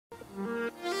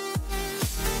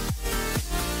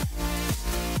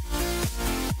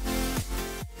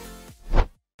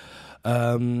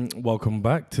Welcome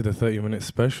back to the 30-minute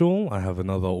special. I have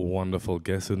another wonderful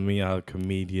guest with me, our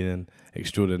comedian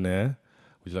extraordinaire.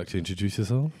 Would you like to introduce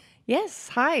yourself? Yes,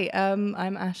 hi. I'm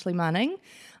Ashley Manning.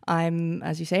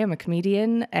 As you say, I'm a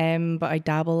comedian, but I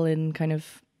dabble in kind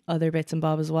of other bits and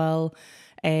bobs as well.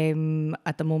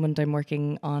 At the moment, I'm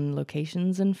working on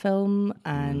locations in film,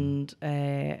 and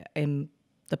in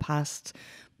the past,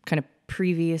 kind of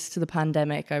previous to the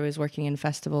pandemic, I was working in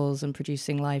festivals and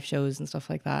producing live shows and stuff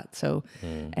like that. So,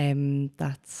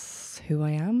 that's who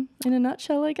I am in a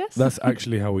nutshell, I guess. That's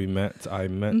actually how we met. I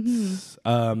met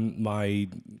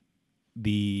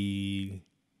the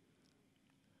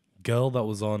girl that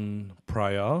was on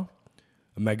prior,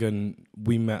 Megan.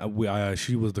 We met.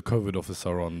 She was the COVID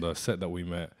officer on the set that we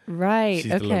met. Right.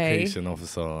 She's okay. the location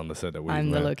officer on the set that we met.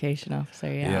 I'm the location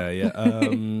officer. Yeah.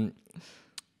 Yeah.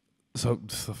 So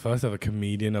it's the first ever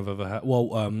comedian I've ever had.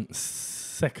 Well,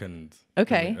 second.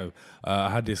 Okay. I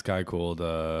had this guy called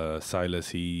Silas.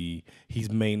 His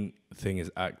main thing is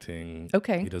acting.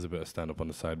 Okay. He does a bit of stand up on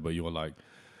the side, but you're like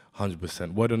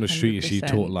 100%. Word on the street is she 100%.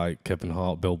 taught like Kevin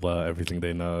Hart, Bill Burr, everything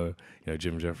they know. You know,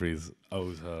 Jim Jeffries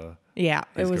owes her. Yeah,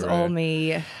 it was career. all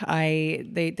me.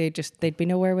 They'd be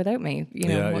nowhere without me. You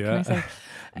know, what can I say?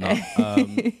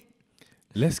 No,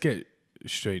 let's get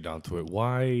straight down to it.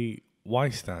 Why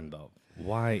stand up?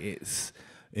 Why it's,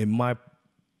 in my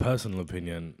personal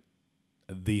opinion,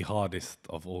 the hardest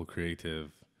of all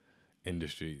creative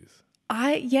industries?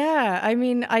 I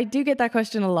mean, I do get that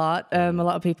question a lot. A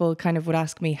lot of people kind of would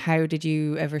ask me, how did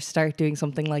you ever start doing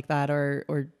something like that? Or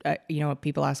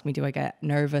people ask me, do I get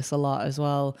nervous a lot as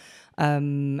well?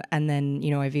 And then,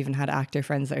 I've even had actor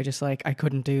friends that are just like, I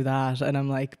couldn't do that. And I'm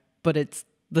like, but it's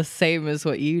the same as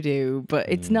what you do, but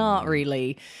it's not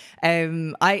really.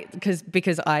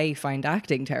 Because I find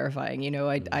acting terrifying.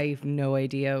 I have no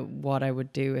idea what I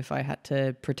would do if I had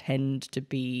to pretend to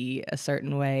be a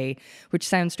certain way, which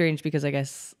sounds strange because I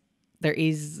guess there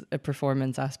is a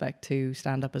performance aspect to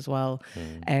stand up as well.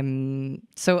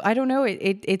 So I don't know.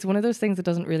 It's one of those things that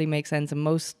doesn't really make sense, and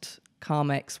most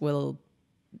comics will.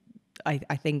 I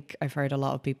think I've heard a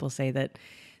lot of people say that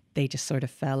they just sort of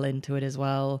fell into it as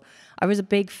well. I was a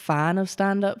big fan of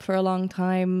stand-up for a long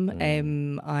time.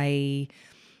 I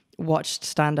watched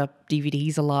stand-up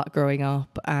DVDs a lot growing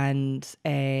up. And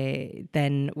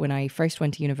then when I first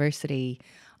went to university,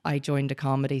 I joined a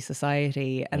comedy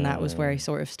society. And that was where I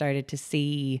sort of started to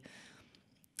see,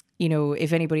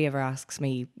 if anybody ever asks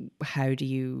me, how do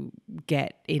you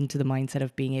get into the mindset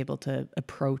of being able to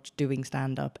approach doing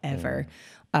stand-up ever?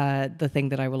 The thing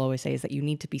that I will always say is that you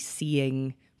need to be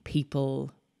seeing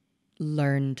people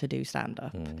learn to do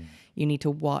stand-up. You need to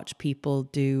watch people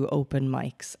do open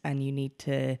mics, and you need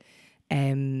to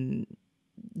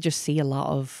just see a lot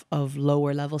of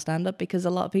lower level stand-up, because a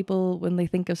lot of people, when they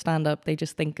think of stand-up, they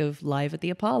just think of Live at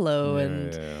the Apollo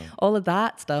and all of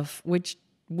that stuff, which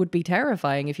would be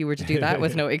terrifying if you were to do that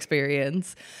with no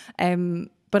experience.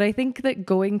 But I think that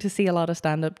going to see a lot of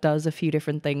stand-up does a few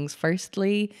different things.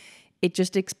 Firstly, it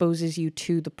just exposes you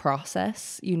to the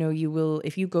process. You will,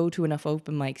 if you go to enough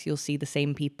open mics, you'll see the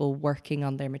same people working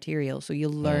on their material. So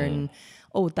you'll learn,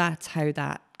 that's how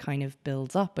that kind of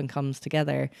builds up and comes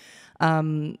together.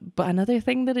 But another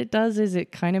thing that it does is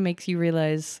it kind of makes you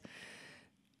realize,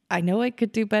 I know I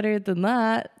could do better than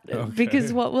that. Okay.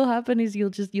 Because what will happen is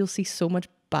you'll see so much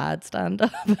bad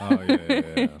stand-up.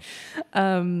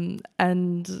 And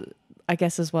I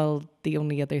guess as well, the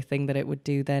only other thing that it would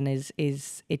do then is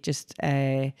it just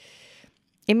it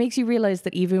makes you realize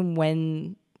that even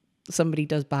when somebody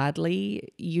does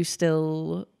badly, you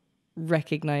still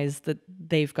recognize that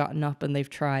they've gotten up and they've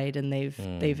tried and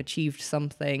they've achieved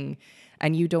something,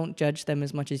 and you don't judge them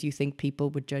as much as you think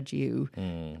people would judge you.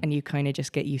 And you kind of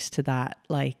just get used to that,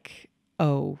 like,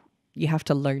 oh, you have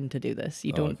to learn to do this.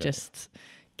 You don't just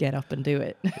get up and do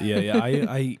it.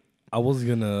 I was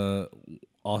gonna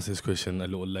ask this question a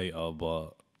little later,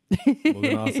 but we're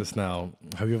gonna ask this now.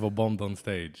 Have you ever bombed on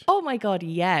stage? Oh my God,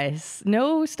 yes.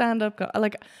 No stand-up,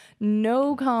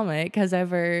 no comic has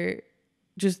ever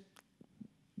just,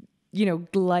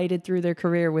 glided through their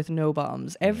career with no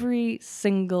bombs. Every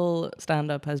single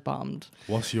stand-up has bombed.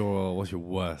 What's your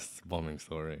worst bombing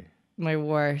story? My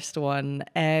worst one.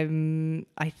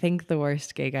 I think the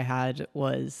worst gig I had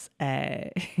was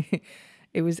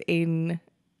it was in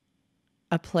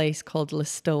a place called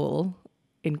Listowel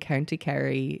in County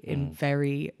Kerry in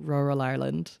very rural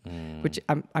Ireland, which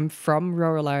I'm from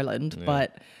rural Ireland,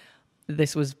 but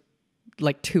this was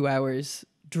like 2 hours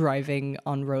driving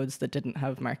on roads that didn't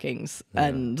have markings,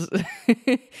 and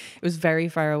it was very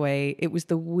far away. It was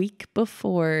the week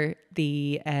before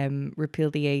the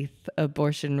repeal the 8th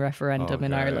abortion referendum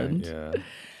in Ireland.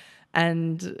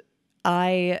 And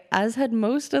I, as had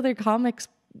most other comics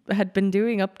had been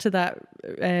doing up to that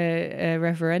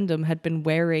referendum, had been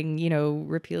wearing, you know,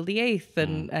 repeal the eighth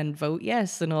and vote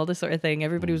yes and all this sort of thing.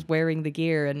 Everybody was wearing the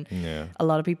gear, and a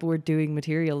lot of people were doing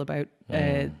material about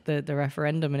the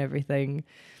referendum and everything.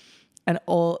 And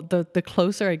all the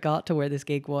closer I got to where this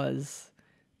gig was,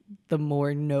 the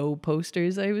more no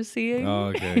posters I was seeing.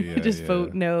 Oh, okay, yeah, Just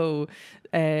vote no,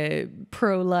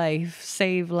 pro-life,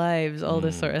 save lives, all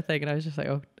this sort of thing. And I was just like,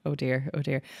 oh dear, oh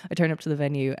dear. I turn up to the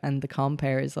venue and the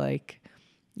compere is like,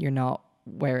 you're not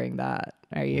wearing that,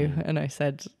 are you? And I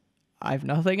said, I've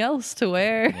nothing else to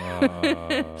wear.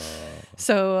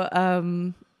 So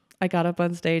I got up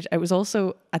on stage. I was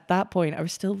also, at that point, I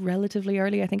was still relatively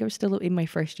early. I think I was still in my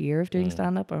first year of doing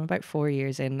stand-up. I'm about 4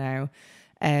 years in now.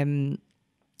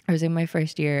 I was in my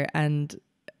first year, and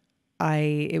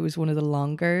it was one of the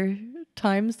longer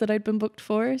times that I'd been booked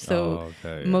for. So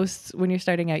most, when you're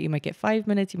starting out, you might get 5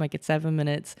 minutes, you might get 7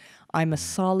 minutes. I'm a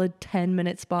solid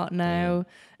 10-minute spot now.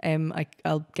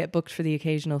 I'll get booked for the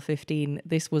occasional 15.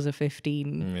 This was a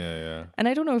 15. Yeah. And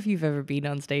I don't know if you've ever been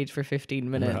on stage for 15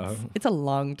 minutes. No. It's a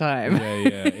long time.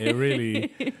 Yeah. It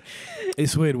really,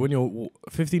 it's weird when you're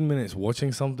 15 minutes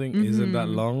watching something isn't that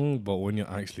long, but when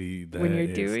you're actually there, when you're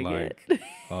doing like, it.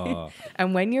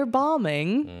 And when you're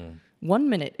bombing, 1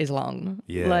 minute is long.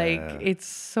 Yeah. Like, it's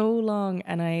so long.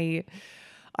 And I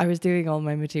was doing all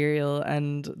my material,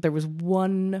 and there was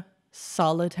one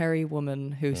solitary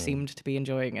woman who seemed to be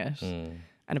enjoying it. And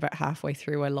about halfway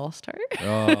through, I lost her.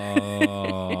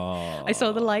 I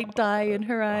saw the light die in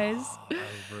her eyes. That was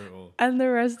brutal. And the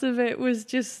rest of it was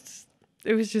just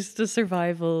a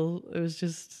survival. It was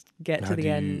just get to the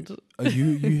end.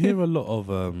 You hear a lot of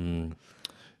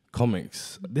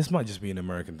comics. This might just be an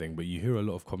American thing, but you hear a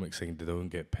lot of comics saying they don't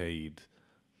get paid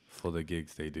for the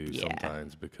gigs they do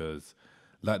sometimes, because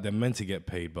like they're meant to get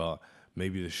paid, but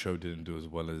maybe the show didn't do as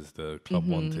well as the club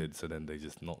wanted, so then they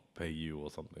just not pay you or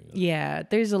something. Yeah,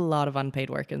 there's a lot of unpaid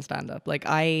work in stand-up. Like,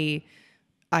 I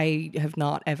have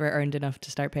not ever earned enough to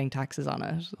start paying taxes on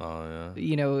it. Oh, yeah.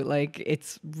 You know, like,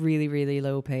 it's really, really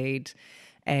low paid.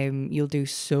 You'll do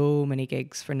so many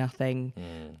gigs for nothing.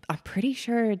 I'm pretty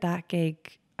sure that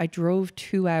gig, I drove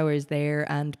 2 hours there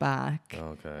and back.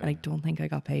 Okay. And I don't think I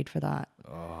got paid for that.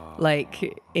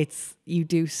 Like, it's, you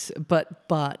do,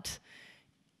 but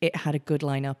it had a good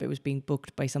lineup. It was being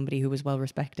booked by somebody who was well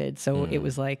respected. So it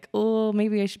was like, oh,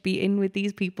 maybe I should be in with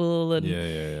these people.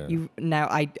 And now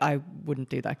I wouldn't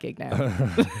do that gig now.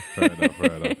 Fair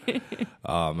enough.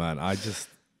 Oh man, I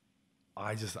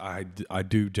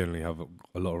do generally have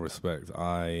a lot of respect.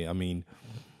 I mean,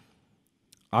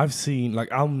 I've seen,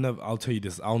 like, I'll tell you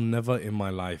this, I'll never in my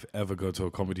life ever go to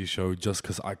a comedy show just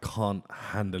because I can't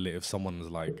handle it if someone's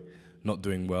like not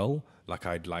doing well. Like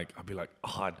I'd be like,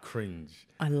 oh, I'd cringe.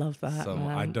 I love that. So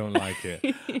man. I don't like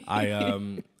it. I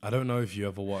don't know if you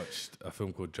ever watched a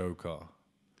film called Joker.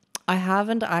 I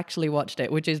haven't actually watched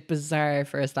it, which is bizarre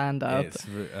for a stand-up. It's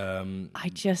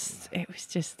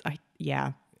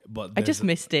But I just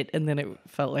missed it, and then it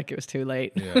felt like it was too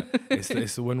late. Yeah,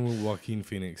 it's when Joaquin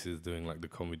Phoenix is doing like the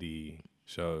comedy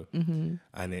show,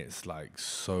 and it's like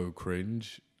so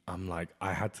cringe. I'm like,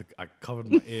 I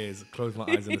covered my ears, closed my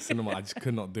eyes in the cinema. I just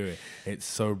could not do it. It's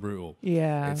so brutal.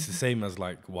 Yeah. It's the same as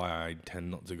like why I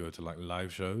tend not to go to like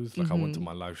live shows. Like I went to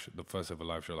my the first ever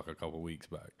live show like a couple of weeks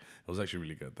back. It was actually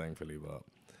really good, thankfully, but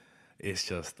it's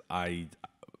just,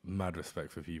 mad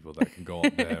respect for people that can go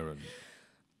up there and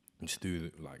just do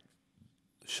like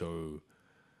show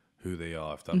who they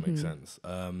are, if that makes sense.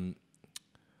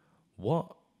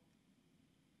 What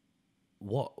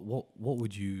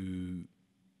would you,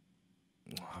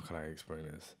 how can I explain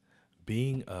this?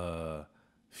 Being a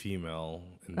female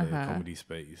in the comedy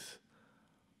space,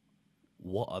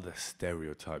 what are the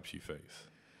stereotypes you face?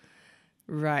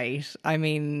 Right. I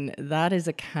mean, that is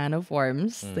a can of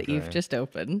worms that you've just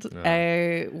opened.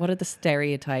 Yeah. What are the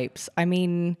stereotypes? I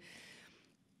mean,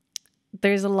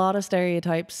 there's a lot of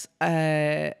stereotypes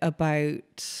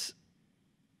about...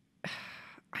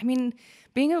 I mean,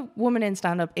 being a woman in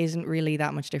stand-up isn't really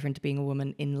that much different to being a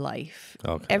woman in life.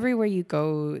 Okay. Everywhere you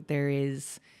go, there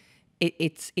is...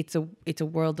 It's a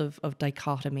world of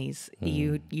dichotomies.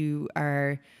 You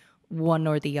are one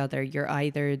or the other. You're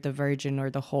either the virgin or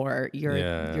the whore.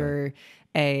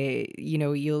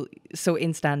 So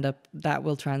in stand-up that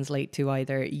will translate to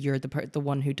either you're the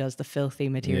one who does the filthy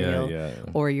material,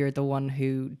 or you're the one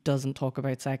who doesn't talk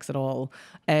about sex at all.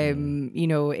 You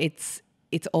know, it's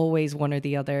always one or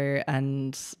the other,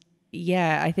 and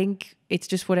I think it's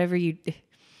just whatever you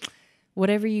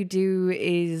do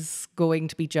is going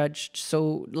to be judged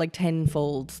so like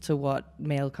tenfold to what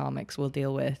male comics will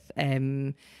deal with.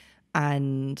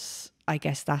 And I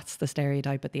guess that's the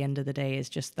stereotype at the end of the day, is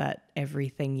just that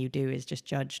everything you do is just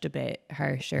judged a bit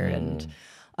harsher. And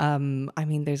I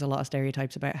mean, there's a lot of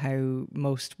stereotypes about how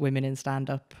most women in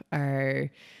stand-up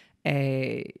are...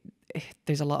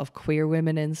 there's a lot of queer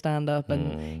women in stand-up,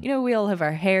 and we all have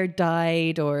our hair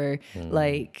dyed, or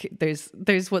like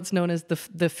there's what's known as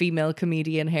the female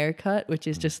comedian haircut, which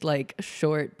is just like a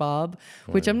short bob,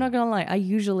 which I'm not gonna lie, I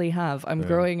usually have. I'm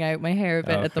growing out my hair a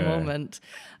bit at the moment.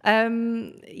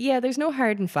 There's no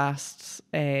hard and fast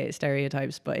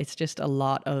stereotypes, but it's just a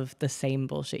lot of the same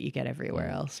bullshit you get everywhere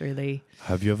else, really.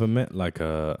 Have you ever met like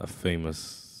a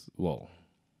famous, well,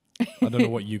 I don't know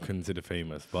what you consider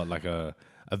famous, but like a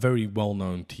very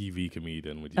well-known TV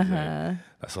comedian, would you say?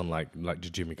 That's on like the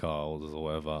Jimmy Carr or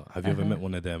whatever. Have you ever met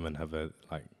one of them, and have you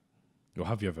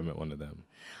ever met one of them?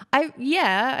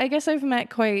 I guess I've met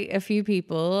quite a few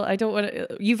people. I don't want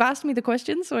to... You've asked me the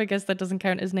question, so I guess that doesn't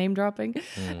count as name dropping.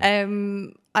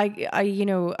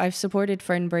 I've supported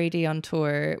Fern Brady on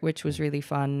tour, which was really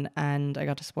fun, and I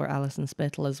got to support Alison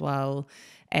Spittle as well.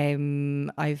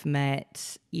 I've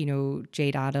met,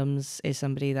 Jade Adams is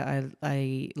somebody that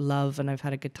I love and I've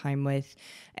had a good time with.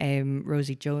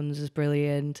 Rosie Jones is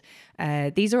brilliant.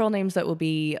 These are all names that will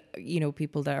be,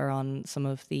 people that are on some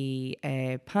of the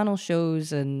panel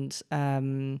shows, and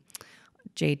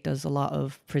Jade does a lot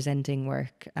of presenting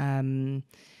work.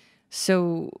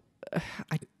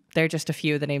 They're just a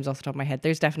few of the names off the top of my head.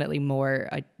 There's definitely more.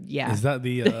 Is that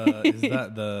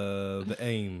the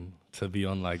aim? To be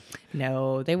on like...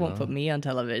 No, they won't put me on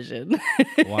television.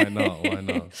 Why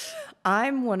not?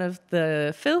 I'm one of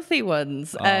the filthy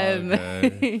ones.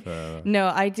 Okay. No,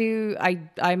 I do.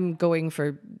 I'm going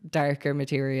for darker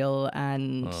material,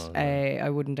 and I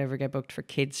wouldn't ever get booked for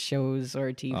kids shows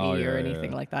or TV or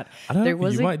anything like that.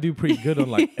 You might do pretty good on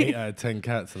like 8 out of 10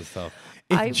 cats and stuff.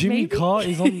 If Jimmy Carr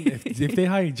is on, if they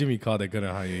hire Jimmy Carr, they're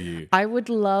gonna hire you. I would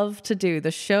love to do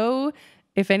the show.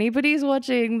 If anybody's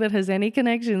watching that has any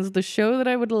connections, the show that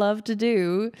I would love to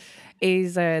do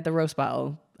is the Roast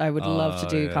Battle. I would love to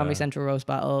do Comedy Central Roast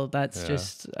Battle. That's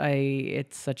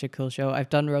it's such a cool show. I've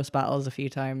done Roast Battles a few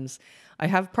times. I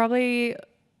think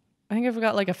I've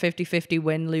got like a 50-50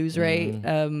 win-lose rate.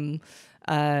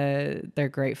 They're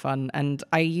great fun. And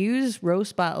I use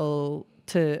Roast Battle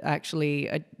to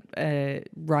actually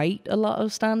write a lot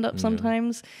of stand-up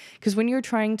sometimes. Because when you're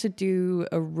trying to do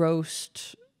a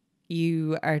roast...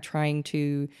 you are trying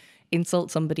to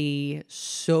insult somebody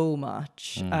so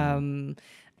much.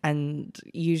 And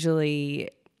usually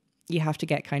you have to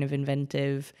get kind of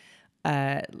inventive.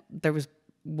 There was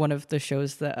one of the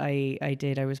shows that I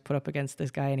did, I was put up against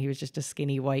this guy, and he was just a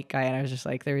skinny white guy, and I was just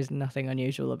like, there is nothing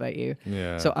unusual about you.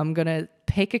 Yeah. So I'm going to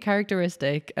pick a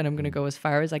characteristic, and I'm going to go as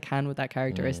far as I can with that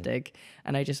characteristic.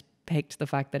 And I just picked the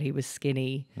fact that he was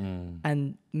skinny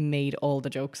and made all the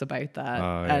jokes about that.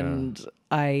 And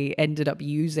I ended up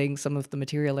using some of the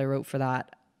material I wrote for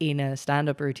that in a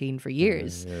stand-up routine for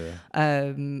years.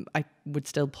 I would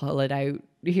still pull it out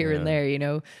here and there,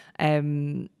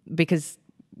 because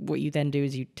what you then do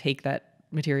is you take that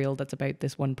material that's about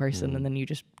this one person and then you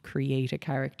just create a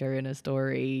character in a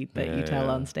story that you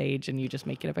tell on stage, and you just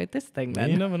make it about this thing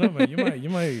then. You never know, man. You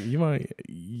might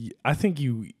I think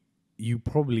you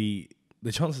probably,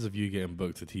 the chances of you getting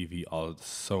booked to TV are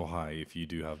so high if you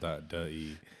do have that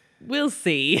dirty... We'll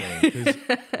see. Because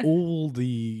all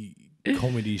the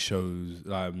comedy shows,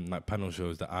 like panel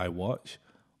shows that I watch,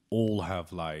 all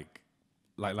have like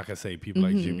I say, people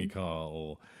like Jimmy Carr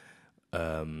or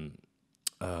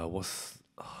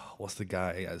what's the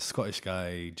guy, Scottish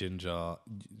guy, ginger,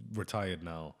 retired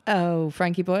now. Oh,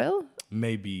 Frankie Boyle?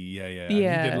 Maybe,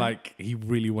 yeah. He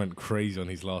really went crazy on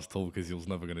his last tour because he was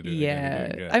never going to do it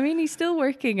again. I mean, he's still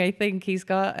working. I think he's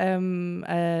got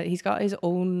his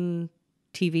own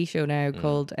TV show now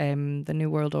called The New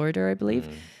World Order, I believe,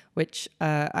 which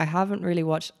I haven't really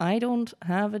watched. I don't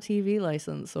have a TV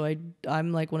license, so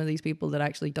I'm like one of these people that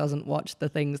actually doesn't watch the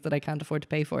things that I can't afford to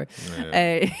pay for.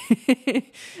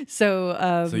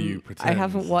 So you pretend, I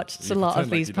haven't watched a lot of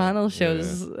these panel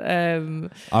shows.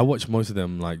 I watch most of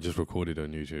them like just recorded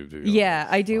on YouTube.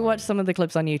 I do watch some of the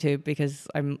clips on YouTube because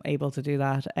I'm able to do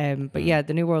that. But yeah,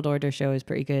 the New World Order show is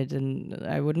pretty good, and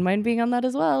I wouldn't mind being on that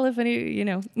as well if any,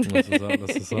 That's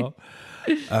what's up.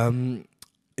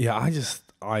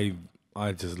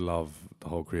 I just love the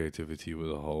whole creativity with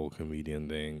the whole comedian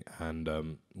thing.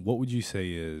 And what would you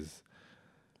say is,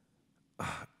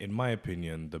 in my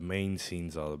opinion, the main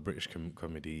scenes are the British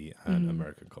comedy and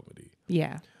American comedy?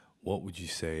 Yeah. What would you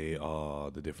say are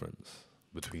the difference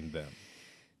between them?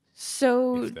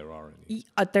 So if there are any?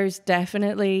 there is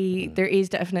definitely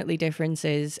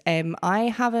differences.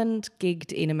 I haven't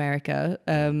gigged in America.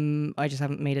 I just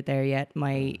haven't made it there yet.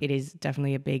 It is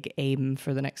definitely a big aim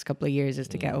for the next couple of years is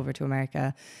to get over to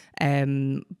America.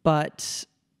 But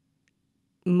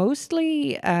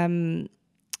mostly, the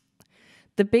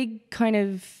big kind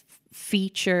of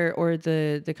feature or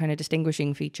the kind of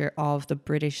distinguishing feature of the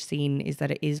British scene is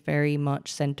that it is very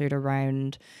much centered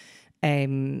around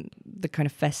the kind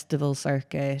of festival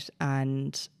circuit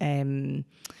and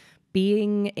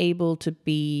being able to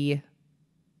be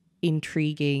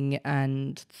intriguing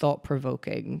and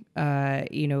thought-provoking.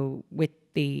 With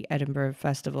the Edinburgh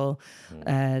Festival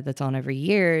that's on every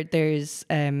year, there's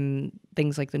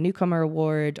things like the Newcomer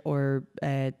Award, or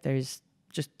there's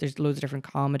loads of different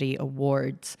comedy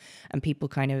awards, and people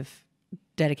kind of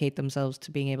dedicate themselves to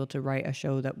being able to write a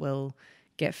show that will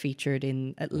get featured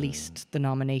in at least the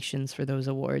nominations for those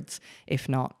awards, if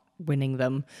not winning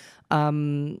them.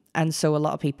 And so a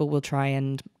lot of people will try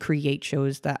and create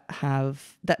shows that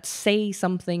say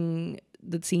something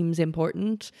that seems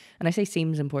important. And I say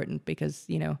seems important because,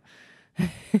 they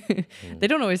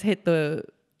don't always hit the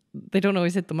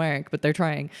mark, but they're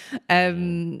trying.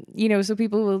 So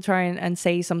people will try and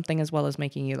say something as well as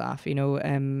making you laugh.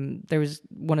 There was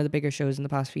one of the bigger shows in the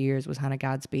past few years was Hannah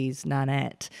Gadsby's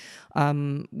Nanette,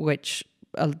 which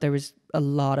there was a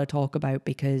lot of talk about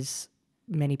because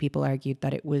many people argued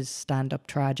that it was stand-up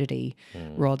tragedy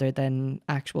rather than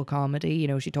actual comedy.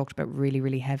 She talked about really,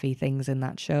 really heavy things in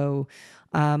that show.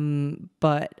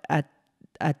 But at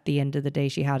the end of the day,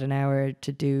 she had an hour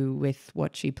to do with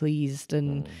what she pleased.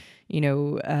 And,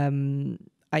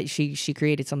 she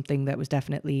created something that was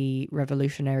definitely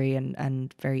revolutionary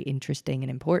and very interesting and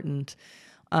important.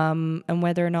 And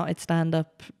whether or not it's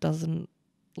stand-up does it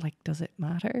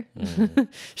matter?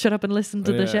 Shut up and listen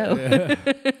to the show. Yeah.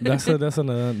 That's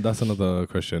another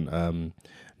question.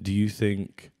 Do you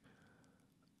think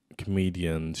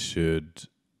comedians should,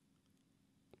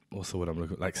 what's the word I'm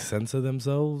looking, censor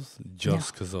themselves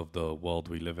just because of the world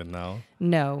we live in now?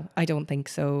 No, I don't think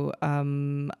so.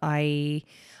 I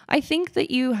think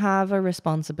that you have a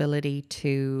responsibility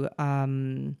to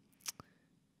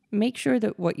make sure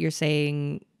that what you're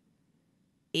saying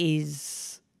is.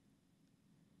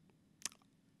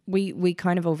 We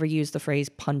kind of overuse the phrase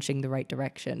punching the right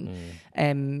direction.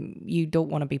 You don't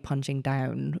want to be punching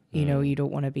down. You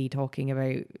don't want to be talking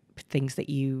about things that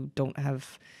you don't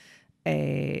have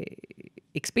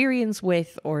experience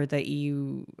with, or that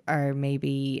you are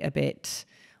maybe a bit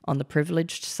on the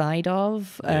privileged side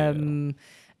of.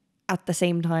 At the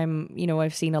same time,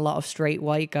 I've seen a lot of straight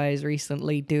white guys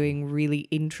recently doing really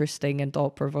interesting and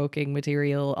thought-provoking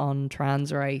material on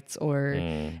trans rights or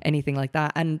anything like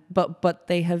that. And but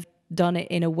they have done it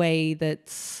in a way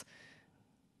that's,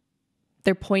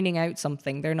 they're pointing out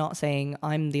something. They're not saying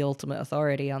I'm the ultimate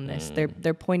authority on this.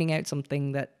 They're pointing out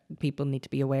something that people need to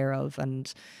be aware of.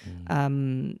 And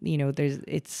I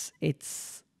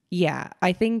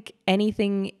think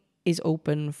anything is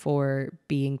open for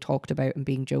being talked about and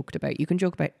being joked about. You can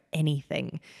joke about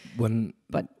anything.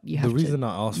 But you have the reason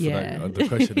I asked for the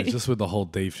question is just with the whole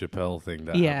Dave Chappelle thing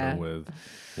that happened with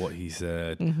what he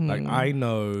said. I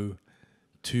know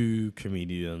two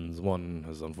comedians. One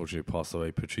has unfortunately passed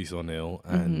away, Patrice O'Neill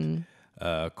and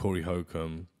Corey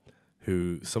Holcomb,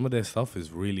 who some of their stuff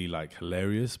is really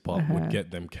hilarious, but would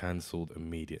get them cancelled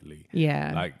immediately.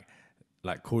 Yeah.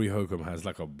 Like Corey Holcomb has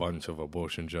a bunch of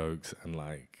abortion jokes, and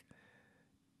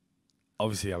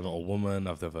obviously I'm not a woman,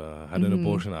 I've never had an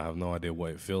abortion, I have no idea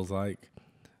what it feels like.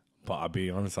 But I'll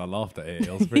be honest, I laughed at it.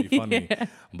 It was pretty funny.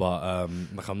 But I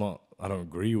don't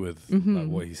agree with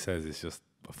what he says. It's just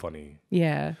a funny,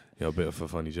 a bit of a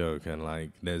funny joke.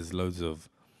 And there's loads of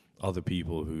other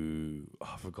people who,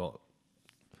 I forgot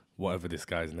whatever this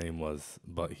guy's name was,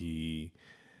 but he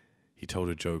told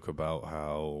a joke about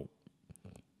how,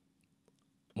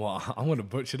 well, I'm going to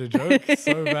butcher the joke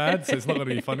so bad, so it's not going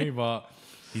to be funny, but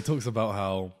he talks about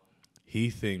how he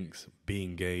thinks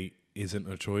being gay isn't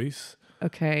a choice.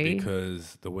 Okay.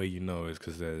 Because the way is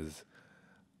because there's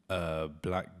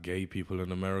black gay people in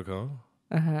America.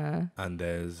 And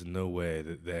there's no way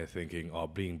that they're thinking,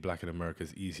 being black in America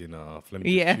is easy enough. Let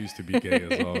me just choose to be gay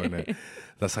as well. And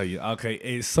that's how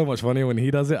it's so much funnier when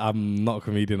he does it. I'm not a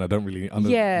comedian. I don't really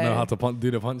know how to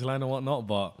do the punchline and whatnot,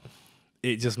 but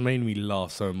it just made me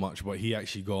laugh so much. But he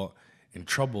actually got in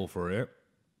trouble for it.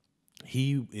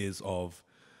 He is of,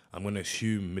 I'm going to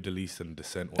assume, Middle Eastern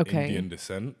descent or Indian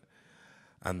descent.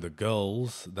 And the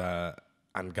girls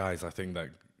and guys, I think,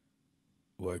 that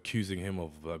were accusing him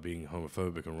of being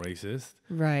homophobic and racist,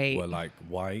 right, were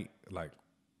white,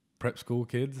 prep school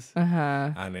kids.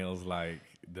 And it was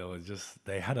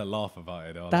they had a laugh about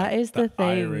it. They were That like, is the thing.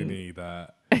 irony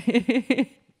that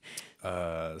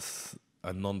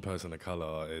a non-person of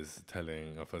color is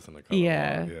telling a person of color.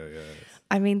 Yeah. Yeah.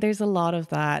 I mean, there's a lot of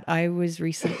that. I was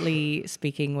recently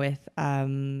speaking with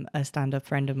a stand-up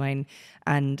friend of mine,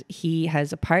 and he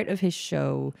has a part of his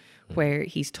show where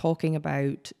he's talking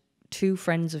about two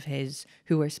friends of his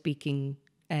who are speaking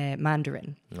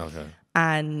Mandarin. Okay.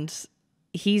 And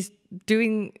he's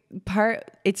doing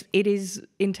it is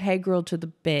integral to the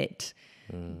bit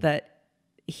that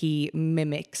he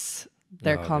mimics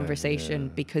their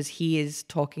conversation because he is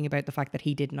talking about the fact that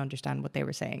he didn't understand what they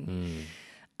were saying.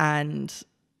 And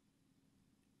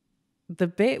the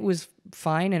bit was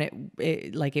fine, and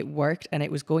it worked, and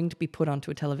it was going to be put onto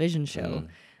a television show,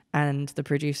 and the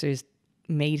producers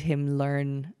made him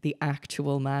learn the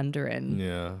actual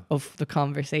Mandarin of the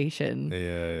conversation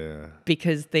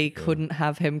because they couldn't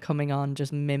have him coming on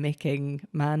just mimicking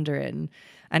Mandarin.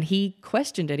 And he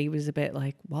questioned it. He was a bit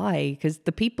like, why? Because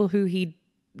the people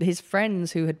his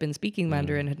friends who had been speaking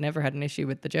Mandarin had never had an issue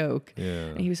with the joke.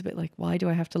 And he was a bit like, why do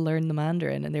I have to learn the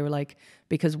Mandarin? And they were like,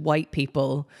 because white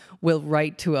people will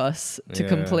write to us to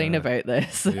complain about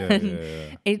this.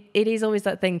 It is always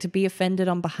that thing. To be offended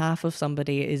on behalf of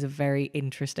somebody is a very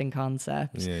interesting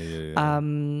concept.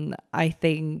 I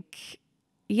think...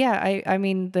 I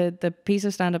mean, the piece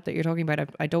of stand-up that you're talking about,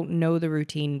 I don't know the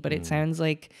routine, but it sounds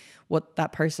like what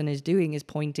that person is doing is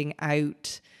pointing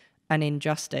out an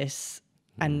injustice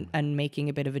and making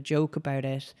a bit of a joke about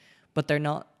it, but they're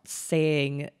not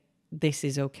saying this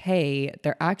is okay.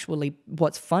 They're actually,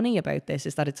 what's funny about this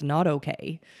is that it's not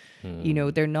okay. You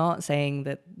know, they're not saying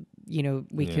that, you know,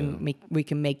 we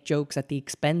can make jokes at the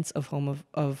expense of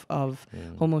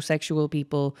homosexual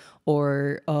people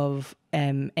or of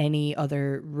any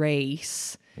other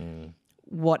race.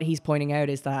 What he's pointing out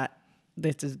is that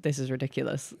this is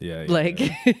ridiculous.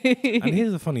 And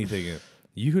here's the funny thing.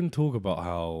 You can talk about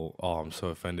how, I'm so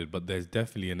offended, but there's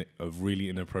definitely a really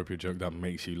inappropriate joke that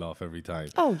makes you laugh every time.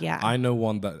 Oh, yeah. I know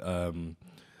one that, I'm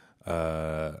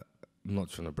not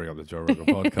trying to bring up the Joe Rogan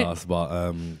podcast,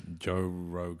 but Joe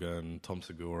Rogan, Tom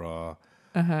Segura,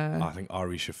 I think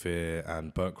Ari Shafir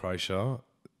and Bert Kreischer,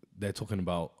 they're talking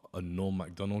about a Norm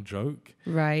Macdonald joke.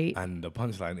 Right. And the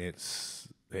punchline, it's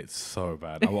so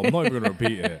bad. I'm not even going to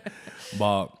repeat it,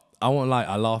 but... I won't lie,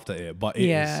 I laughed at it, but it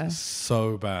is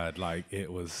so bad. Like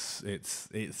it's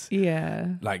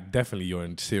like definitely you're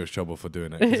in serious trouble for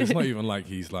doing it. 'Cause it's not even like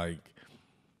he's like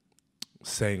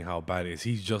saying how bad it is.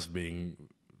 He's just being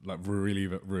like really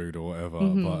rude or whatever.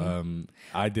 But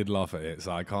I did laugh at it,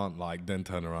 so I can't like then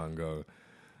turn around and go,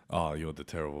 "Oh, you're the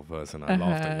terrible person. I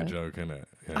laughed at your joke, innit?"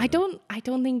 Yeah. I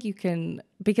don't think you can,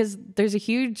 because there's a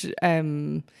huge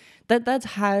that's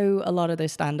how a lot of their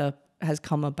stand-up has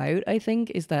come about, I think,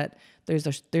 is that there's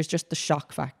just the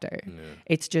shock factor.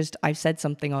 It's just, I've said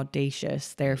something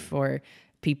audacious, therefore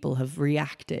people have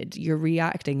reacted. You're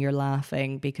reacting, you're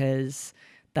laughing because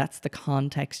that's the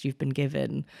context you've been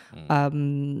given.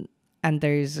 And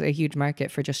there's a huge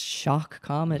market for just shock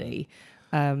comedy.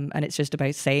 And it's just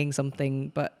about saying something.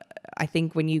 But I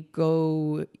think when you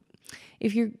go,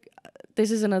 this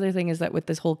is another thing, is that with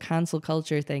this whole cancel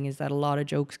culture thing, is that a lot of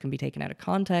jokes can be taken out of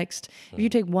context. If you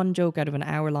take one joke out of an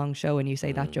hour-long show and you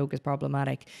say that joke is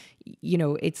problematic, you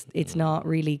know, it's not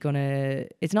really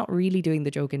doing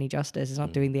the joke any justice. It's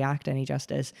not doing the act any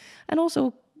justice. And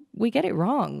also, we get it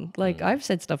wrong. Like, I've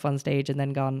said stuff on stage and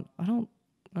then gone, I don't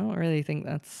really think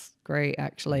that's great,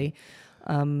 actually.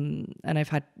 And I've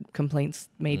had complaints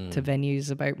made to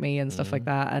venues about me and stuff like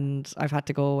that, and I've had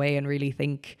to go away and really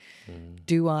think,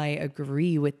 do I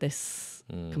agree with this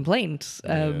complaint?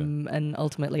 And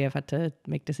ultimately I've had to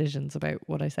make decisions about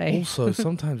what I say. Also,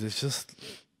 sometimes it's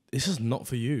just not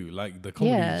for you. Like, the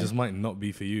comedy just might not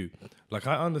be for you. Like,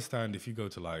 I understand if you go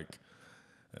to like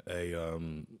a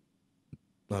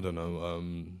I don't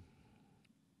know,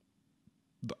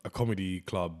 a comedy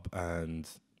club and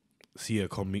see a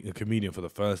comedian for the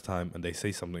first time and they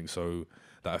say something so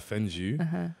that offends you,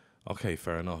 okay,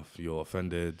 fair enough, you're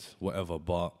offended, whatever.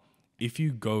 But if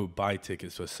you go buy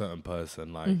tickets to a certain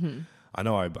person, like I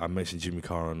know I mentioned Jimmy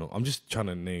Carr, and I'm just trying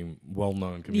to name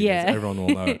well-known comedians everyone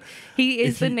will know. He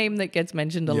is the name that gets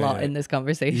mentioned a lot in this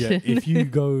conversation. If you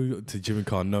go to Jimmy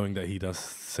Carr knowing that he does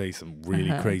say some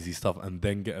really crazy stuff and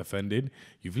then get offended,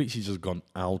 you've literally just gone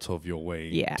out of your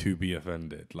way to be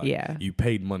offended. Like, you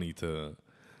paid money to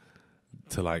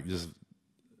like just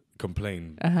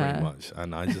complain pretty much,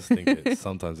 and I just think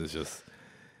sometimes it's just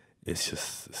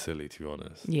silly, to be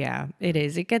honest. Yeah, it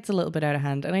is. It gets a little bit out of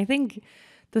hand, and I think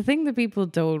The thing that people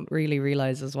don't really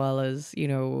realize as well is, you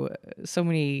know, so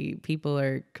many people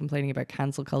are complaining about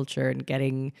cancel culture and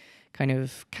getting kind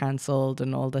of cancelled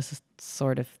and all this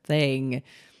sort of thing.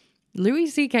 Louis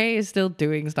C.K. is still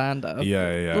doing stand-up.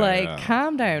 Yeah.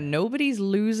 Calm down. Nobody's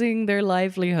losing their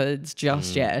livelihoods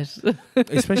just yet.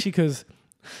 Especially because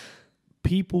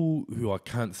people who are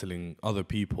cancelling other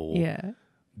people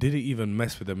didn't even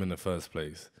mess with them in the first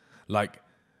place. Like,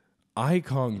 I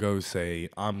can't go say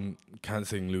I'm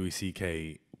cancelling Louis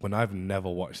C.K. when I've never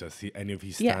watched any of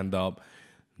his stand-up,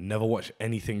 never watched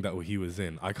anything that he was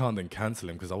in. I can't then cancel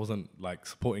him because I wasn't like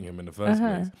supporting him in the first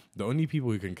place. The only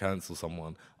people who can cancel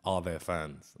someone are their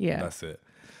fans. Yeah. That's it.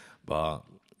 But,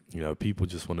 you know, people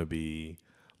just want to be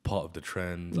part of the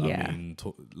trend. Yeah. I mean,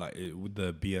 with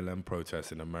the BLM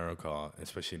protests in America,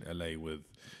 especially in LA with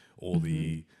all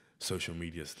the social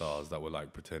media stars that were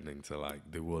like pretending to like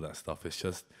do all that stuff. It's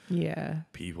just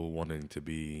people wanting to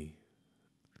be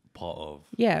part of.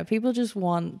 Yeah, people just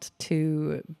want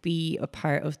to be a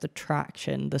part of the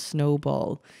traction, the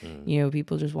snowball. You know,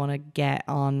 people just want to get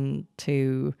on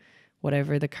to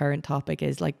whatever the current topic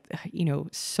is. Like, you know,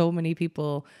 so many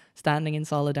people standing in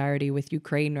solidarity with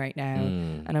Ukraine right now.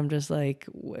 And I'm just like,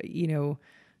 you know,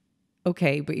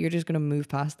 okay, but you're just going to move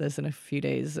past this in a few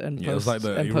days and post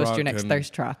your next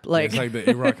thirst trap. Like, it's like the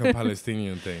Iraq and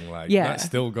Palestinian thing. Like, that's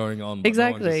still going on. But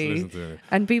exactly. No one just listens to it.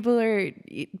 And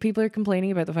people are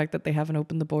complaining about the fact that they haven't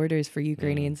opened the borders for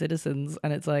Ukrainian citizens.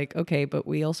 And it's like, okay, but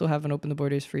we also haven't opened the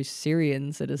borders for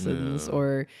Syrian citizens,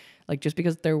 or like, just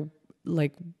because they're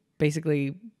like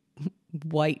basically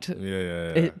white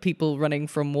people running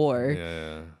from war,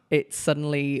 it's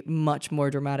suddenly much more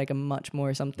dramatic and much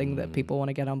more something that people want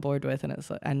to get on board with.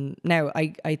 And now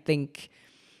I think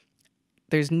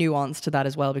there's nuance to that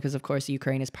as well, because of course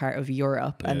Ukraine is part of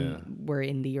Europe and we're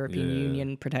in the European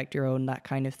Union, protect your own, that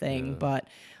kind of thing. But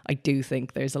I do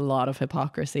think there's a lot of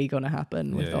hypocrisy going to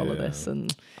happen with all of this,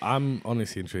 and I'm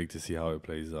honestly intrigued to see how it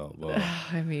plays out. Well,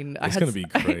 I mean, it's going to be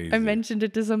crazy. I mentioned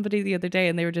it to somebody the other day,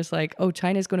 and they were just like, "Oh,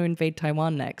 China's going to invade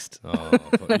Taiwan next." I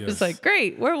was like,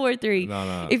 "Great, World War III."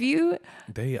 No. If you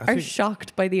are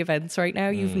shocked by the events right now,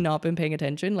 you've not been paying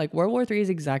attention. Like, World War III is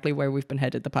exactly where we've been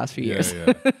headed the past few years.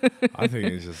 I think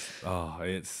it's just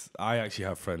I actually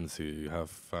have friends who have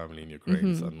family in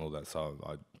Ukraine and all that, so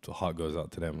the heart goes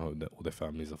out to them. Hope that all their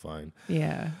families are fine.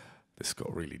 Yeah. This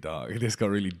got really dark. This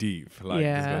got really deep. Like,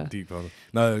 this got deep.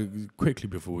 Now, quickly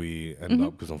before we end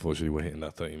up, because unfortunately we're hitting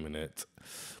that 30-minute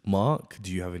mark,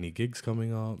 do you have any gigs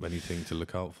coming up? Anything to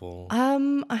look out for?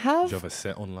 I have. Do you have a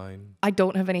set online? I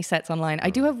don't have any sets online.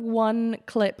 I do have one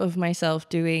clip of myself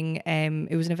doing,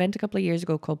 it was an event a couple of years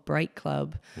ago called Bright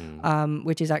Club,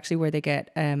 which is actually where they get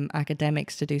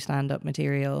academics to do stand-up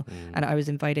material. And I was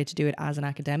invited to do it as an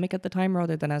academic at the time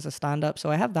rather than as a stand-up. So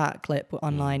I have that clip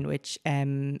online, which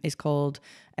is called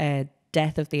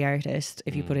Death of the Artist.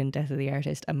 If you put in Death of the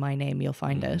Artist and my name, you'll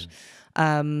find it.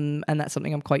 And that's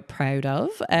something I'm quite proud of.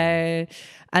 And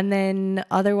then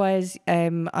otherwise,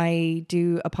 I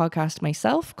do a podcast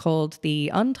myself called the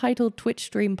Untitled Twitch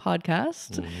Stream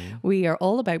Podcast. We are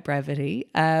all about brevity.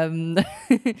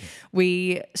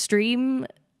 We stream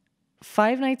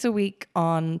 5 nights a week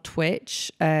on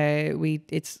Twitch.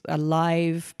 It's a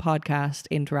live podcast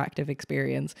interactive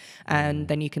experience, and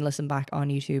then you can listen back on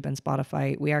YouTube and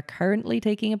Spotify. We are currently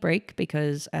taking a break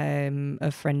because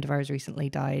a friend of ours recently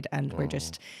died, and we're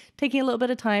just taking a little bit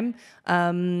of time.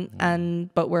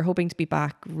 But we're hoping to be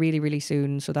back really, really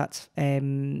soon. So that's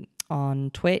on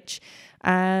Twitch.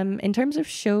 In terms of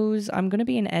shows, I'm going to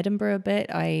be in Edinburgh a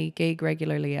bit. I gig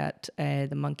regularly at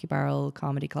the Monkey Barrel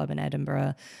Comedy Club in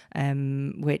Edinburgh,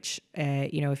 which,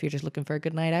 if you're just looking for a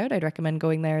good night out, I'd recommend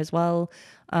going there as well.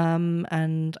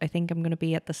 And I think I'm going to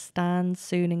be at the Stand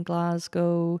soon in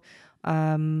Glasgow.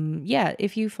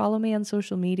 If you follow me on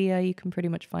social media, you can pretty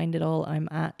much find it all. I'm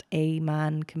at A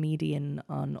Man Comedian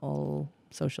on all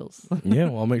socials.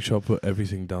 Well, I'll make sure I put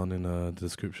everything down in the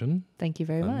description. Thank you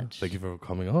very much. Thank you for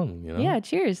coming on. Yeah,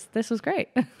 cheers. This was great.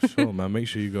 Sure, man. Make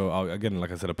sure you go out again.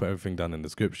 Like I said, I put everything down in the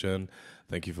description.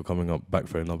 Thank you for coming back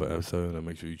for another episode, and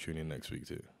make sure you tune in next week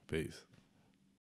too. Peace.